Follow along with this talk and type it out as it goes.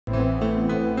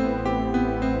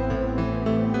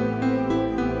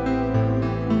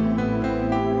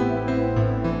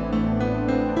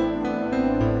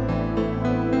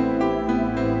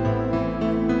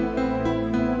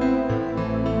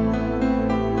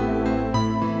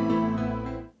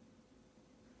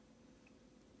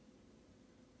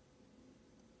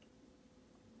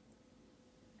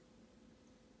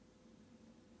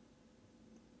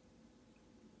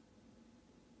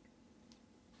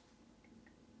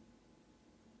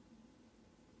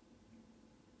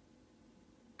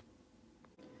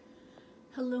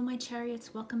Hello my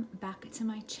chariots, welcome back to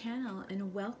my channel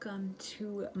and welcome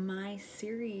to my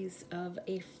series of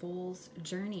A Fool's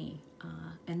Journey.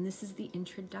 And this is the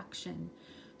introduction.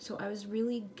 So I was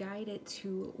really guided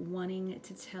to wanting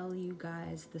to tell you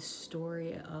guys the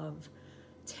story of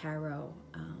tarot.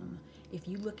 If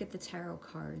you look at the tarot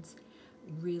cards,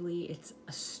 really it's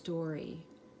a story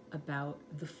about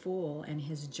the fool and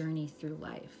his journey through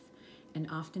life. And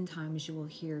oftentimes you will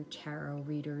hear tarot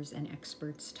readers and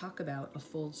experts talk about a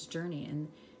fool's journey,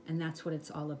 and that's what it's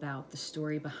all about, the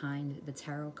story behind the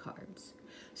tarot cards.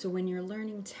 So when you're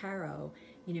learning tarot,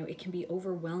 it can be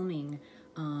overwhelming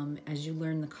as you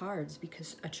learn the cards,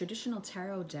 because a traditional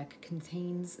tarot deck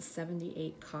contains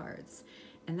 78 cards,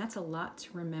 and that's a lot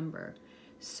to remember.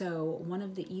 So one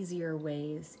of the easier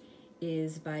ways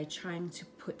is by trying to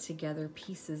put together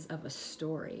pieces of a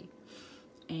story.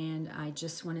 And I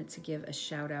just wanted to give a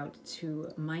shout out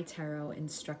to my tarot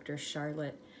instructor,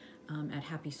 Charlotte, at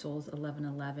Happy Souls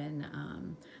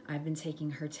 1111. I've been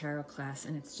taking her tarot class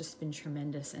and it's just been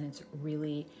tremendous, and it's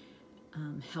really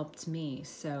helped me.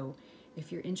 So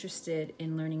if you're interested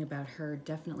in learning about her,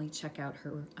 definitely check out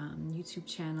her YouTube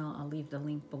channel. I'll leave the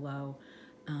link below.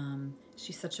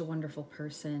 She's such a wonderful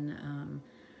person.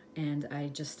 And I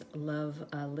just love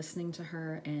listening to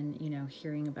her and,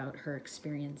 hearing about her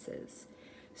experiences.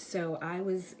 So I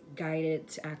was guided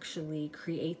to actually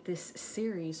create this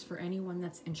series for anyone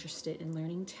that's interested in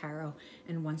learning tarot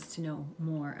and wants to know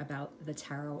more about the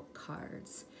tarot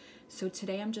cards. So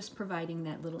today I'm just providing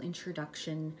that little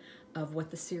introduction of what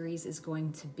the series is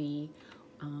going to be.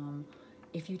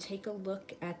 If you take a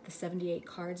look at the 78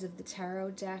 cards of the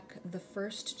tarot deck, the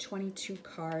first 22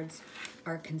 cards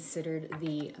are considered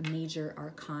the major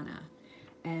arcana.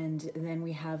 And then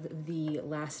we have the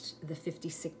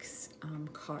 56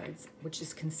 cards, which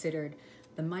is considered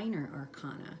the minor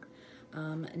arcana.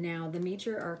 Now, the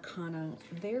major arcana,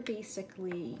 they're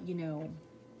basically,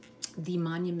 the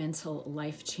monumental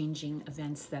life-changing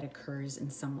events that occurs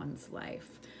in someone's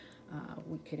life.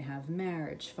 We could have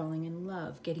marriage, falling in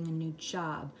love, getting a new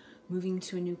job, moving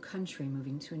to a new country,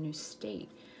 moving to a new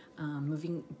state,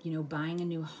 buying a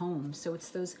new home. So it's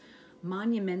those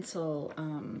monumental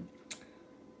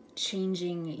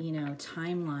changing,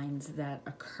 timelines that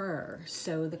occur.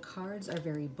 So the cards are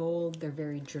very bold, they're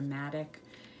very dramatic,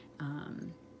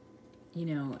 and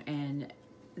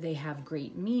they have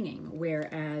great meaning.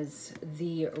 Whereas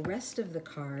the rest of the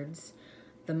cards,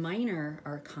 the minor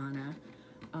arcana,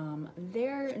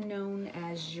 they're known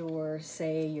as your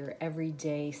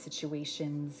everyday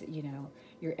situations,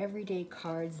 your everyday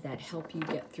cards that help you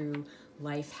get through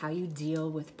life, how you deal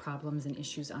with problems and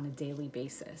issues on a daily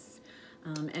basis.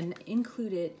 And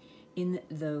included in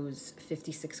those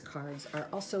 56 cards are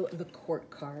also the court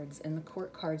cards, and the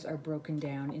court cards are broken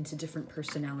down into different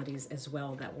personalities as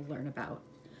well that we'll learn about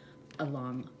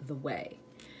along the way.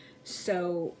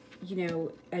 So,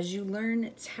 as you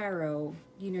learn tarot,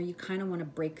 you kind of want to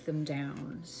break them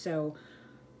down. So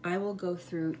I will go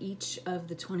through each of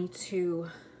the 22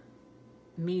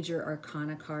 major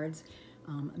arcana cards.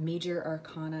 Major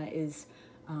arcana is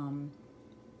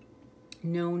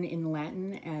known in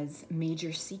Latin as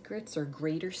major secrets or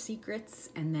greater secrets,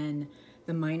 and then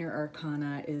the minor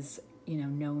arcana is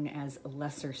known as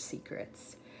lesser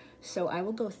secrets. So I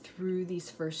will go through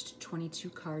these first 22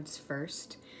 cards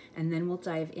first, and then we'll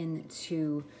dive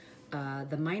into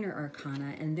the minor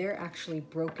arcana, and they're actually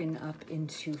broken up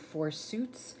into 4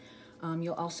 suits.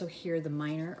 You'll also hear the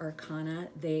minor arcana.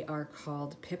 They are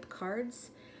called pip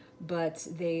cards, but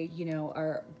they,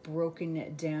 are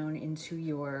broken down into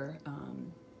your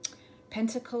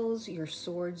pentacles, your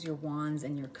swords, your wands,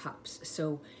 and your cups.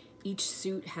 So each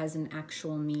suit has an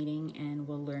actual meaning, and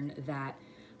we'll learn that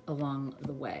along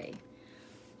the way.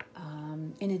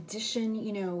 In addition,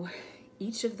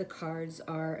 each of the cards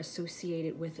are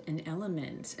associated with an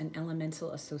element, an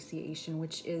elemental association,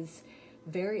 which is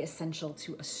very essential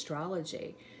to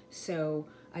astrology. So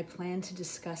I plan to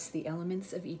discuss the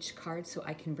elements of each card so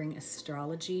I can bring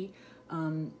astrology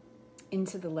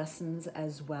into the lessons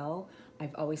as well.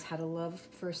 I've always had a love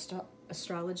for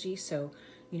astrology, so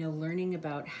learning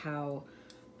about how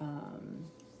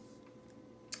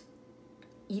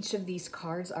each of these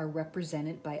cards are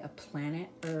represented by a planet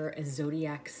or a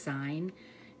zodiac sign,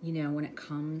 when it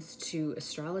comes to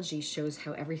astrology, shows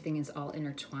how everything is all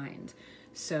intertwined.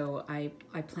 So I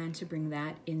plan to bring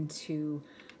that into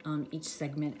each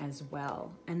segment as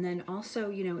well. And then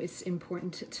also, it's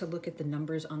important to look at the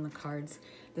numbers on the cards.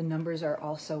 The numbers are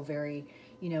also very,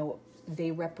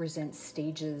 they represent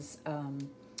stages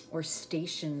or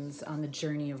stations on the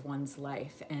journey of one's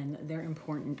life, and they're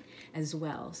important as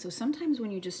well. So sometimes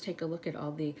when you just take a look at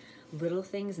all the little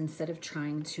things, instead of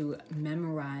trying to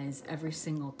memorize every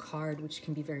single card, which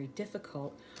can be very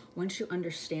difficult, once you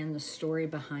understand the story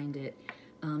behind it,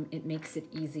 it makes it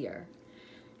easier.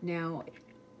 Now,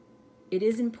 it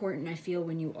is important, I feel,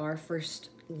 when you are first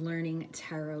learning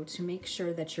tarot, to make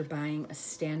sure that you're buying a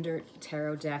standard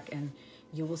tarot deck, and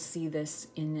you will see this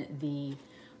in the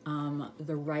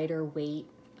Rider-Waite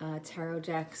tarot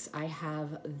decks. I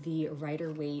have the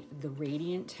Rider-Waite, the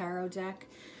Radiant tarot deck,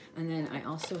 and then I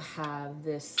also have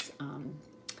this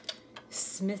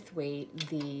Smith-Waite,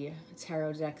 the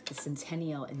tarot deck, the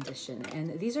Centennial Edition.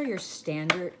 And these are your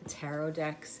standard tarot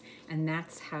decks, and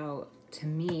that's how, to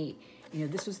me, you know,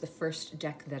 this was the first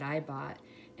deck that I bought,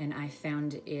 and I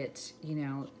found it, you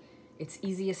know, it's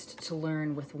easiest to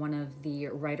learn with one of the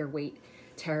Rider-Waite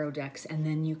tarot decks, and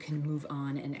then you can move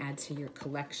on and add to your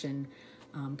collection,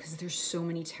 because there's so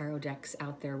many tarot decks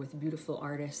out there with beautiful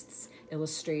artists,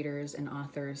 illustrators, and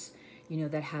authors, you know,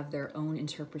 that have their own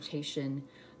interpretation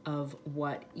of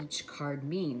what each card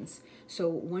means. So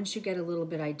once you get a little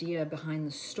bit idea behind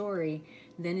the story,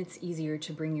 then it's easier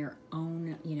to bring your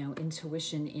own, you know,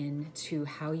 intuition into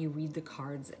how you read the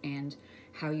cards and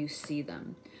how you see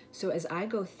them. So as I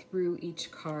go through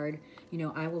each card, you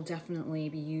know, I will definitely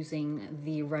be using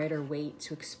the Rider-Waite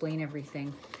to explain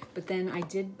everything. But then I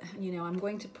did, you know, I'm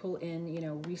going to pull in, you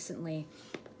know, recently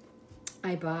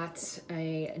I bought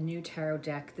a new tarot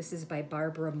deck. This is by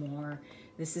Barbara Moore.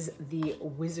 This is the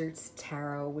Wizard's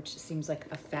Tarot, which seems like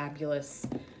a fabulous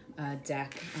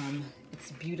deck.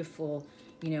 It's beautiful,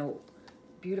 you know,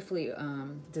 beautifully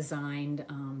designed.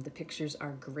 The pictures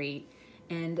are great.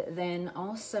 And then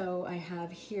also I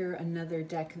have here another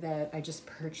deck that I just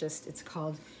purchased. It's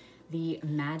called the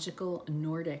Magical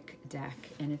Nordic deck,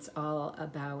 and it's all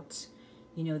about,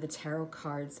 you know, the tarot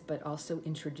cards, but also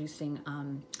introducing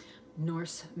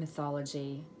Norse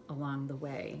mythology along the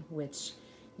way, which,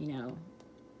 you know,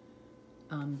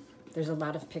 there's a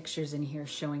lot of pictures in here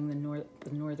showing the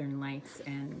Northern Lights,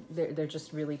 and they're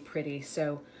just really pretty.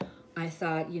 So I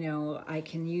thought, you know, I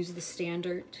can use the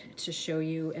standard to show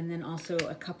you, and then also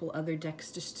a couple other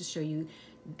decks just to show you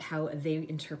how they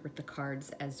interpret the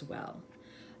cards as well.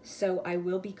 So I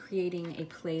will be creating a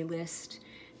playlist,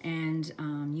 and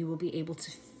you will be able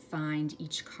to find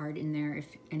each card in there if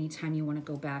anytime you want to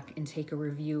go back and take a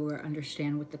review or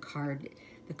understand what the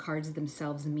cards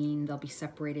themselves mean. They'll be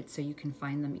separated so you can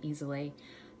find them easily,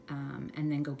 and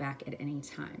then go back at any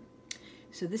time.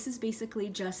 So this is basically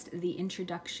just the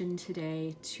introduction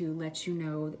today to let you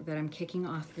know that I'm kicking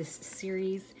off this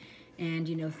series, and,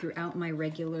 you know, throughout my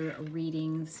regular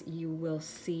readings you will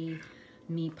see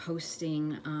me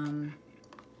posting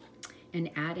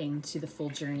and adding to the Full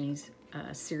Journeys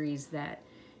series that,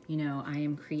 you know, I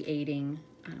am creating.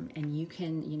 And you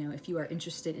can, you know, if you are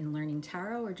interested in learning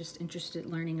tarot or just interested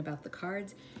in learning about the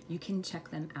cards, you can check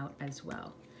them out as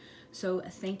well. So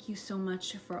thank you so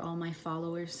much for all my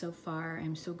followers so far.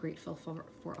 I'm so grateful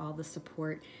for all the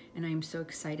support, and I'm so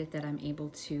excited that I'm able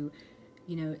to,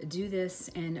 you know, do this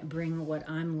and bring what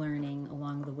I'm learning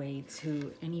along the way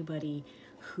to anybody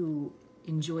who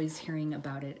enjoys hearing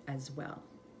about it as well.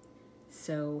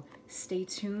 So stay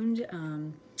tuned.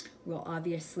 We'll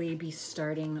obviously be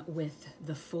starting with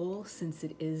the Fool, since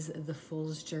it is the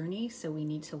Fool's journey, so we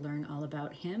need to learn all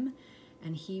about him,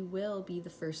 and he will be the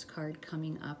first card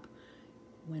coming up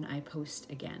when I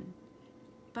post again.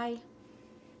 Bye.